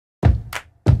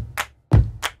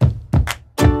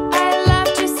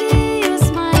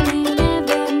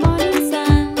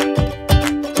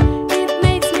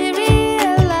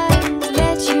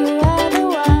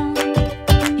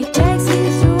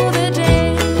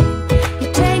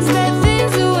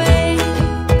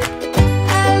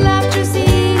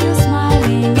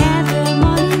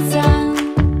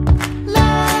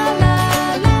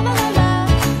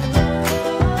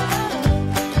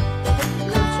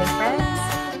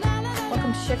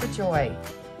Sugar Joye.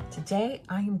 Today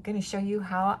I am going to show you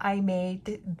how I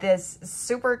made this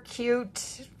super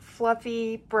cute,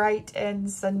 fluffy, bright and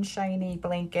sunshiny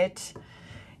blanket.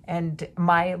 And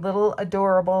my little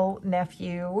adorable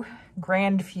nephew,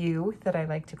 grandfew that I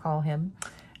like to call him,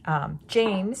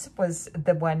 James, was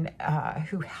the one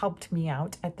who helped me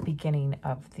out at the beginning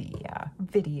of the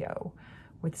video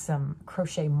with some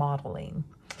crochet modeling.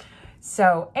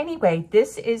 So anyway,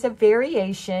 this is a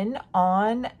variation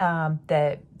on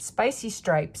the Spicy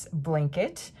Stripes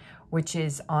blanket, which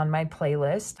is on my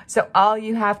playlist. So all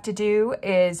you have to do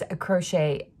is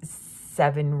crochet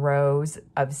 7 rows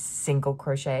of single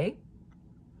crochet.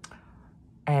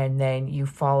 And then you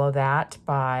follow that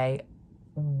by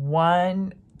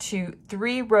 1, 2,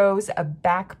 3 rows of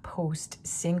back post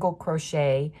single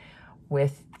crochet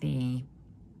with the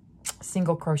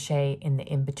single crochet in the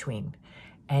in-between.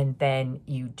 And then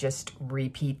you just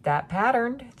repeat that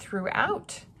pattern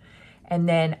throughout. And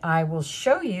then I will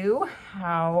show you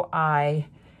how I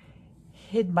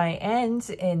hid my ends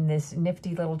in this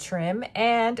nifty little trim,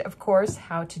 and of course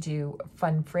how to do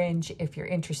fun fringe if you're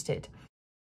interested.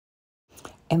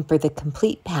 And for the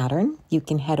complete pattern, you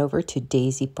can head over to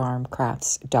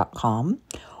daisyfarmcrafts.com,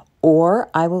 or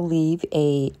I will leave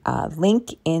a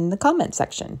link in the comment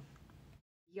section.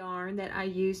 Yarn that I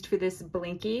used for this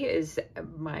blankie is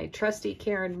my trusty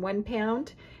Caron 1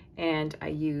 pound, and I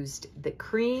used the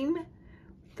cream,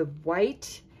 the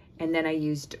white, and then I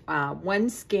used 1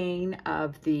 skein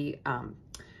of the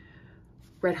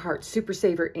Red Heart Super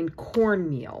Saver in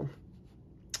cornmeal.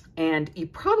 And you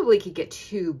probably could get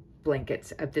 2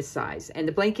 blankets of this size, and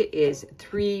the blanket is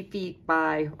 3 feet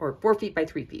by, or 4 feet by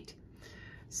 3 feet.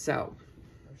 So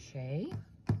crochet.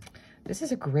 This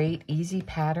is a great easy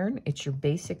pattern. It's your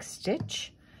basic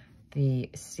stitch,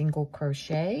 the single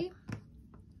crochet,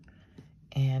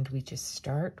 and we just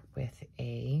start with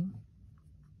a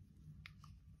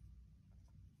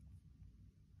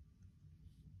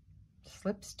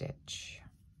slip stitch,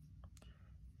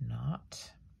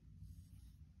 knot,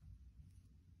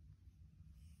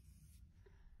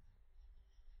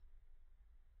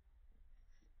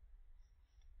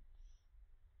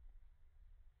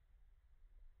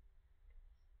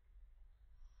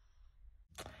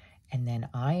 and then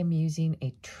I am using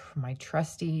my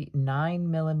trusty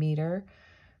 9mm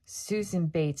Susan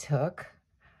Bates hook.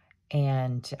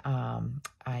 And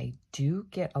I do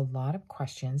get a lot of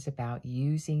questions about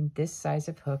using this size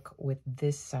of hook with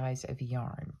this size of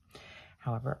yarn.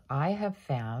 However, I have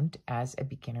found as a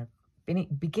beginning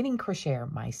crocheter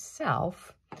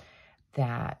myself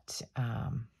that,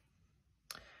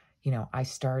 you know, I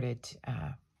started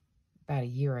about a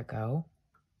year ago.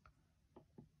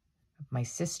 My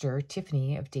sister,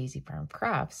 Tiffany of Daisy Farm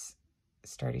Crafts,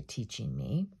 started teaching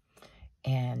me,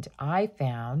 and I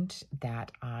found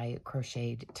that I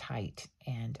crocheted tight,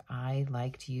 and I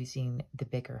liked using the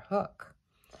bigger hook.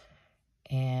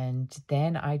 And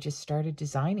then I just started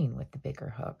designing with the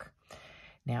bigger hook.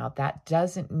 Now, that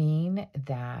doesn't mean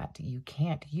that you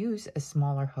can't use a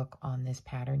smaller hook on this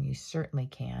pattern. You certainly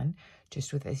can.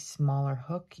 Just with a smaller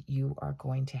hook, you are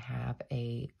going to have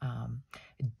a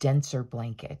denser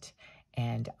blanket.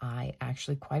 And I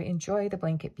actually quite enjoy the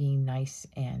blanket being nice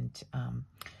and,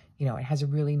 you know, it has a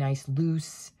really nice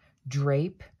loose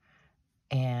drape,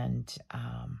 and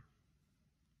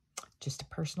just a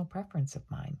personal preference of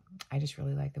mine. I just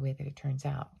really like the way that it turns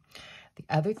out. The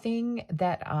other thing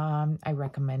that I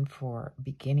recommend for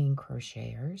beginning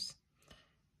crocheters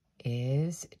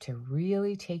is to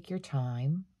really take your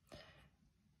time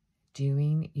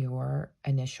doing your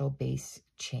initial base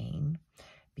chain,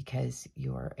 because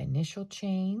your initial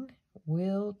chain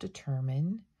will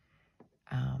determine,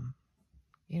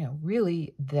 you know,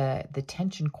 really the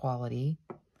tension quality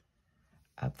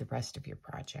of the rest of your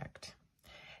project.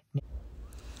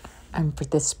 And for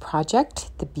this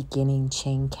project, the beginning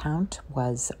chain count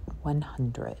was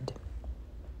 100.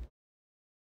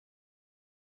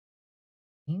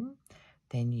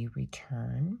 Then you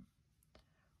return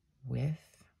with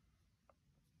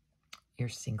your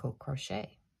single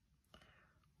crochet,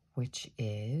 which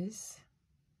is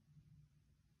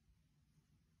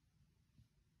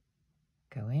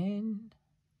go in,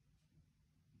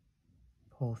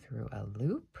 pull through a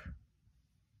loop,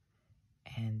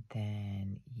 and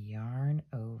then yarn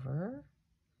over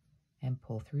and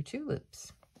pull through 2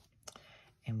 loops.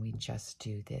 And we just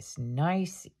do this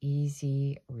nice,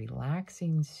 easy,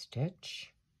 relaxing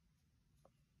stitch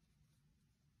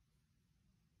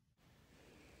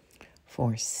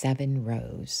for 7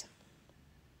 rows.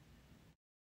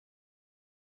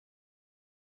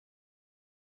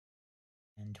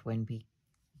 And when we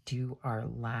do our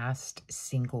last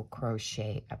single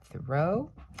crochet of the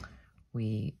row.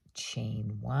 We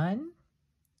chain 1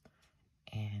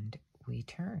 and we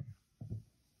turn.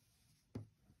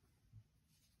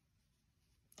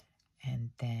 And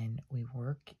then we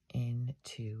work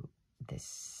into this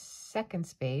second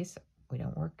space. We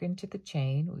don't work into the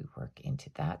chain, we work into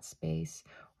that space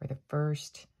or the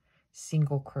first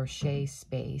single crochet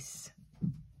space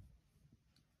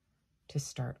to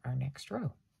start our next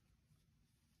row.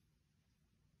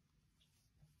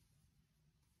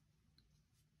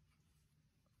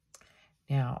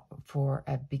 Now, for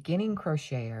a beginning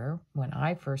crocheter, when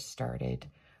I first started,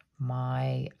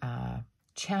 my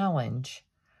challenge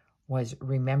was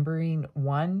remembering,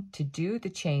 1, to do the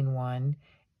chain 1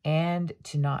 and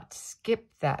to not skip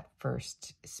that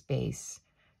first space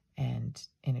and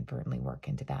inadvertently work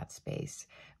into that space.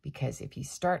 Because if you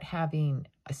start having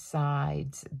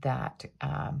sides that,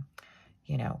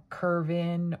 you know, curve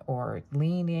in or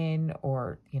lean in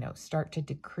or, you know, start to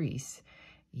decrease,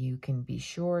 you can be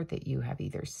sure that you have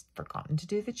either forgotten to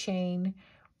do the chain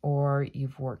or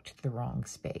you've worked the wrong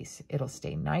space. It'll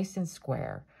stay nice and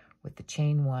square with the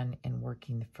chain 1 and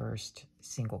working the first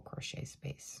single crochet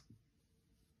space.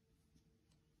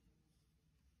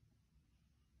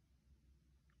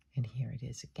 And here it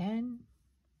is again,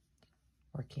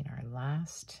 working our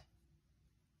last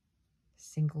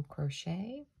single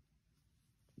crochet,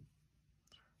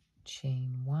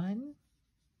 chain 1,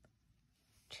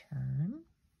 turn,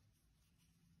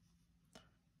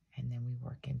 and then we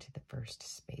work into the first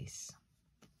space.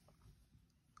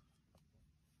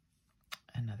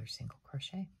 Another single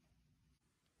crochet.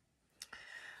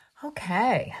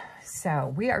 Okay,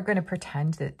 so we are going to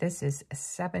pretend that this is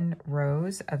 7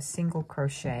 rows of single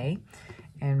crochet,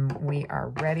 and we are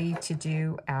ready to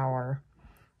do our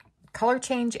color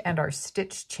change and our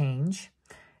stitch change.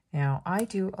 Now, I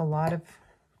do a lot of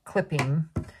clipping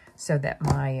so that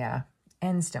my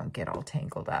ends don't get all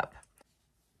tangled up.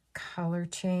 Color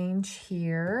change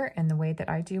here, and the way that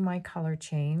I do my color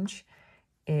change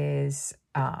is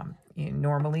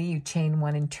normally you chain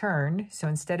 1 and turn. So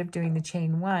instead of doing the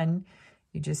chain 1,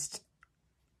 you just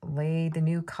lay the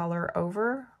new color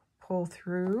over, pull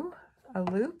through a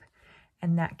loop,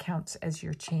 and that counts as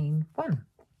your chain 1.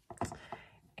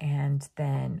 And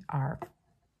then our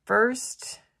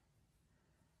first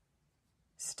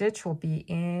stitch will be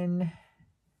in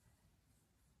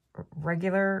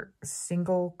regular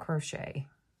single crochet.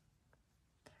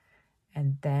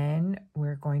 And then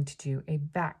we're going to do a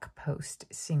back post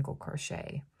single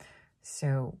crochet.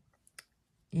 So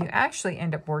you actually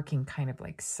end up working kind of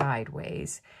like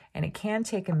sideways, and it can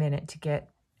take a minute to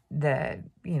get the,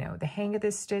 you know, the hang of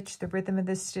this stitch, the rhythm of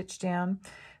this stitch down.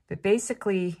 But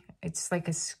basically it's like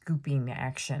a scooping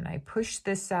action. I push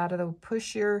this out of the,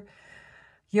 push your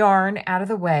yarn out of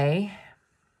the way,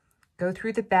 go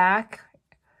through the back,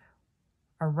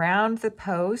 around the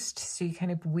post, so you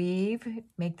kind of weave,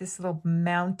 make this little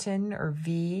mountain or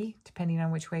V, depending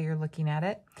on which way you're looking at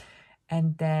it.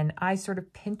 And then I sort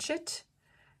of pinch it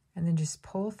and then just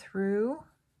pull through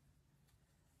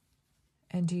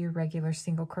and do your regular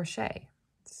single crochet.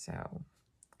 So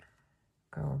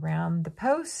go around the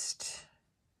post,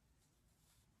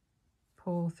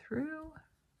 pull through,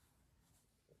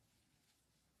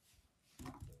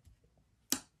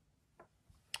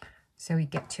 so we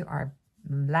get to our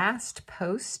last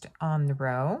post on the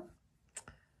row,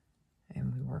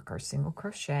 and we work our single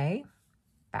crochet,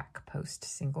 back post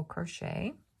single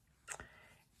crochet,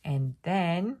 and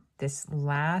then this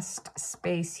last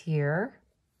space here,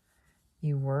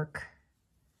 you work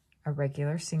a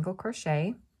regular single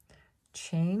crochet,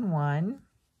 chain 1,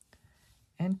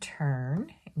 and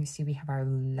turn. And you see we have our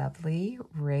lovely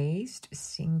raised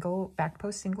single back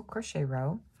post single crochet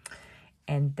row,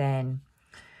 and then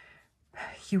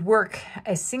you work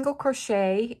a single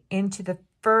crochet into the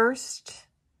first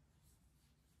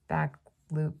back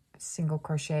loop single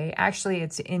crochet. Actually,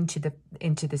 it's into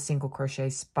the single crochet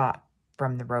spot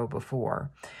from the row before.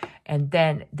 And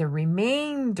then the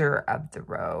remainder of the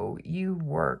row, you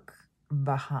work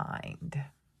behind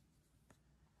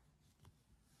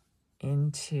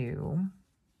into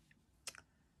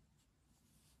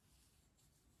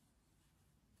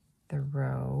the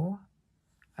row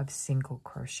of single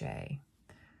crochet.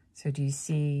 So do you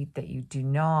see that you do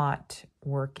not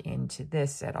work into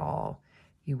this at all?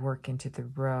 You work into the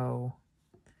row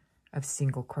of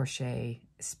single crochet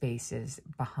spaces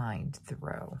behind the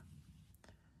row.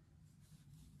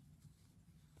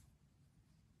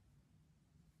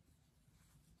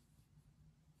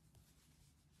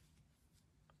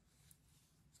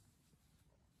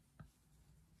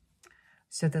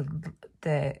 So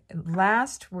the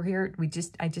last, we're here,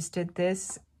 I just did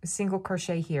this single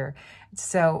crochet here.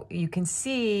 So you can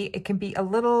see it can be a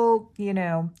little, you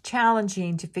know,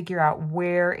 challenging to figure out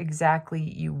where exactly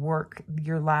you work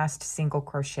your last single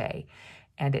crochet.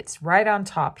 And it's right on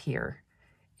top here.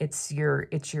 It's your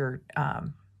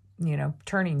you know,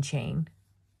 turning chain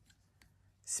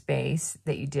space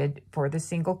that you did for the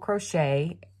single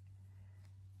crochet.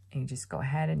 And you just go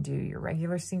ahead and do your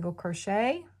regular single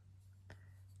crochet,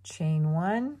 chain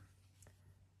 1,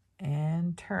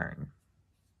 and turn.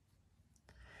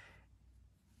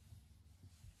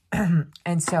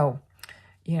 And so,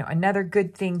 you know, another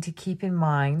good thing to keep in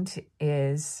mind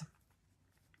is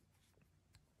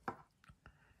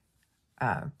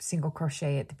single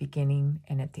crochet at the beginning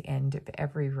and at the end of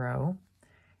every row.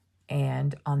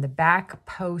 And on the back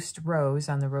post rows,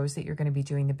 on the rows that you're going to be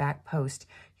doing the back post,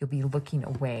 you'll be looking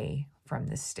away from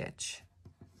the stitch.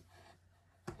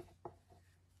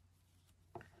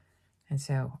 And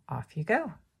so off you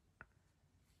go.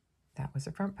 That was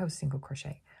a front post single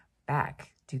crochet.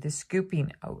 Back, do the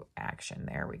scooping action.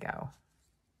 There we go.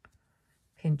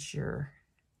 Pinch your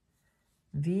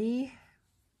V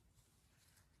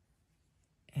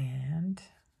and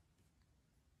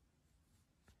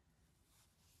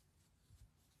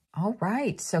all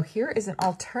right, so here is an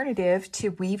alternative to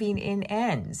weaving in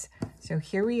ends. So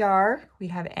here we are, we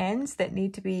have ends that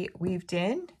need to be weaved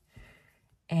in,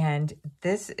 and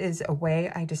this is a way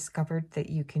I discovered that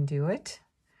you can do it.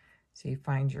 So you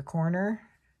find your corner,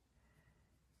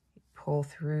 pull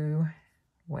through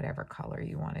whatever color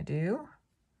you want to do.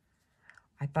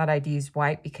 I thought I'd use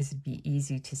white because it'd be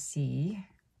easy to see.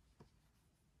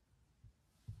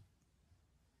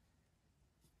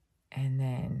 And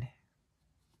then,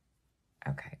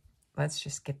 okay, let's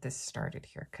just get this started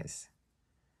here because,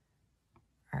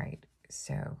 all right,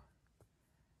 so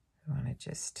we want to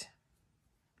just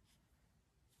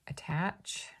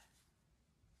attach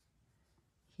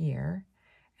here,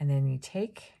 and then you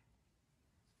take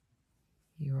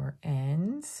your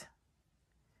ends,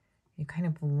 you kind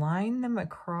of line them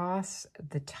across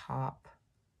the top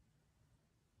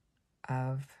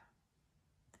of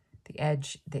the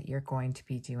edge that you're going to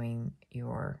be doing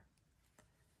your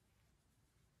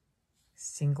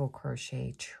single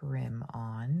crochet trim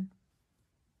on.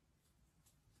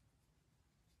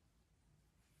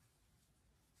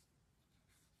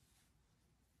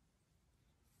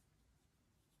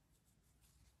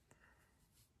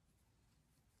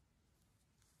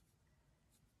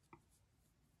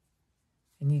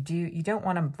 And you don't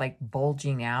want them like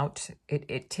bulging out.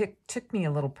 It took me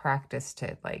a little practice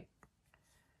to like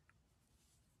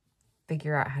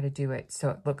figure out how to do it so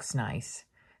it looks nice.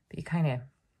 But you kind of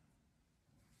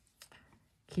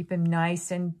keep them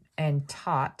nice and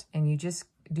taut, and you just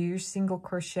do your single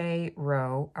crochet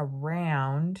row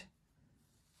around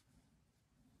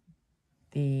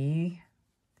the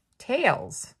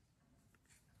tails.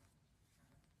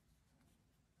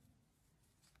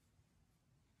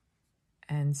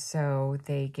 And so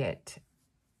they get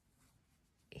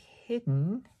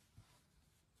hidden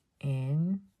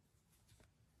in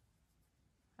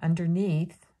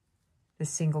underneath the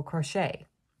single crochet.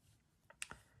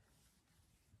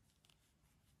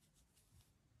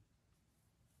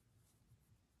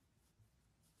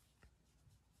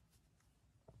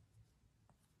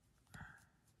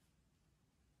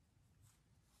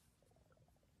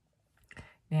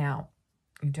 Now,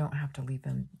 you don't have to leave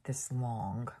them this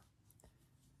long,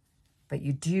 but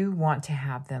you do want to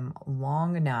have them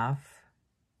long enough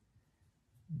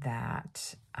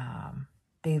that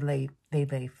they lay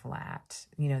flat,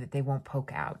 you know, that they won't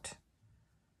poke out.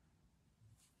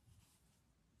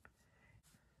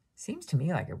 Seems to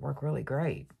me like it worked really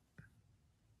great.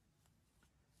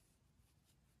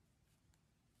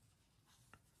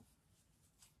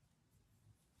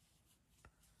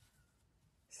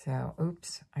 So,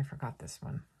 oops, I forgot this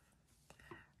one.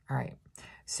 All right.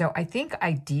 So I think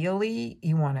ideally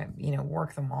you want to, you know,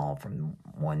 work them all from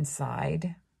one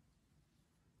side,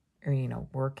 or, you know,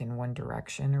 work in one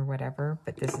direction or whatever,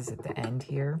 but this is at the end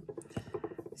here.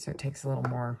 So it takes a little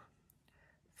more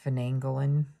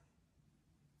finagling.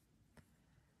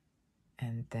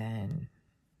 And then,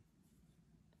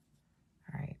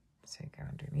 all right, so you go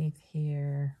underneath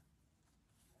here.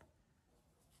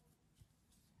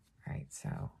 All right, so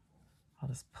I'll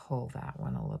just pull that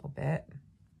one a little bit.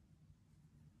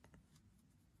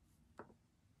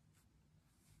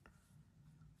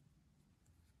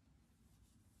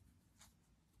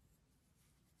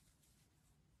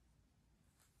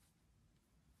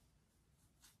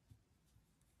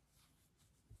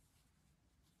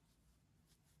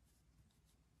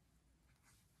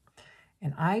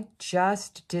 And I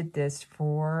just did this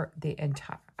for the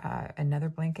entire another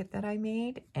blanket that I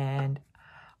made, and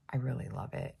I really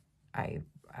love it. I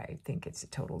think it's a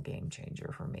total game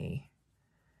changer for me.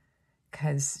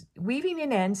 Because weaving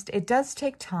in ends, it does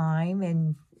take time,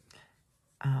 and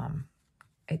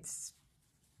it's,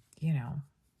 you know,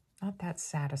 not that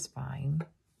satisfying.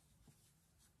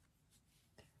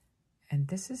 And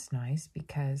this is nice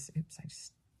because, oops, I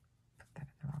just put that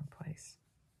in the wrong place.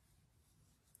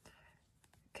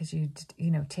 Because you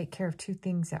know, take care of two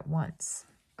things at once.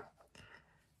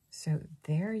 So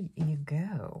there you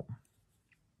go.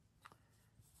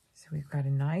 So we've got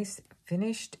a nice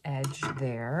finished edge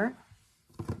there.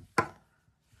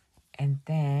 And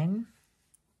then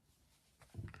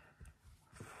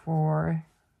for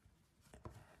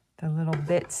the little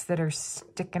bits that are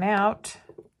sticking out,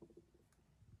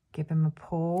 give them a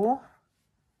pull,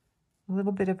 a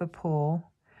little bit of a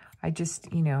pull. I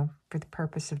just, you know, for the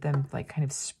purpose of them like kind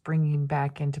of springing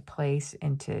back into place,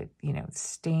 into, you know,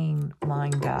 staying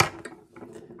lined up.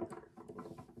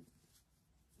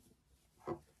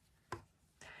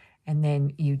 And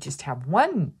then you just have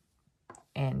one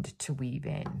end to weave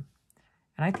in.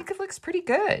 And I think it looks pretty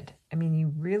good. I mean,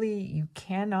 you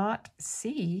cannot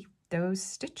see those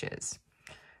stitches.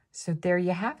 So there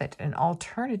you have it, an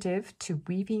alternative to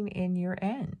weaving in your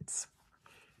ends.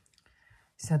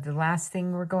 So the last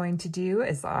thing we're going to do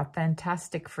is our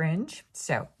fantastic fringe.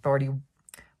 So I've already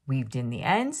weaved in the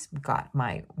ends, got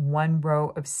my 1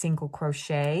 row of single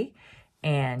crochet,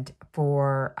 and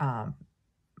for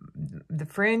the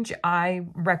fringe, I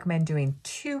recommend doing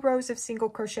 2 rows of single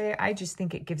crochet. I just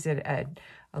think it gives it a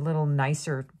little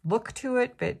nicer look to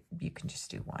it, but you can just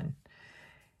do 1.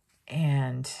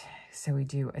 And so we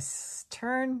do a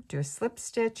turn, do a slip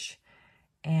stitch,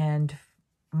 and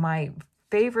my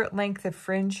favorite length of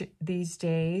fringe these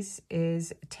days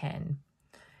is 10.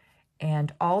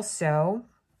 And also,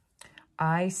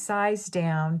 I size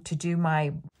down to do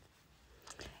my...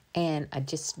 And I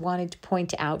just wanted to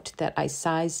point out that I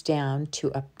sized down to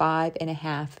a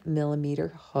 5.5 millimeter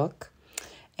hook.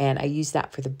 And I use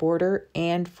that for the border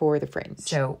and for the fringe.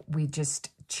 So we just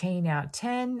chain out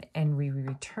 10 and we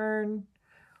return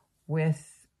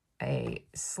with a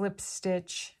slip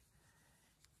stitch.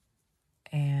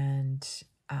 And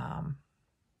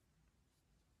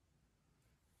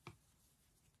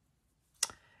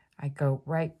I go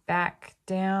right back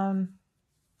down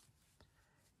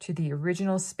to the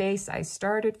original space I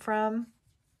started from,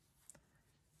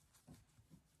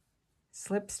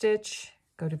 slip stitch,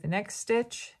 go to the next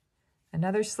stitch,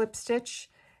 another slip stitch,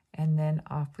 and then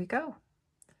off we go.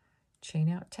 Chain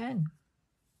out 10.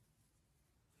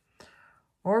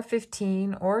 Or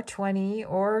 15, or 20,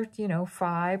 or, you know,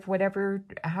 5, whatever,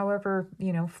 however,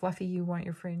 you know, fluffy you want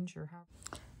your fringe or how.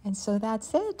 And so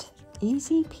that's it.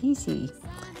 Easy peasy.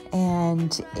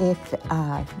 And if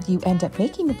you end up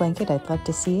making a blanket, I'd love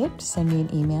to see it. Send me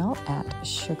an email at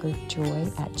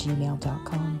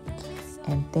sugarjoye@gmail.com.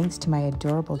 And thanks to my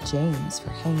adorable James for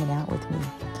hanging out with me.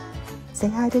 Say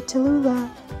hi to Tallulah.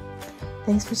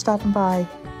 Thanks for stopping by.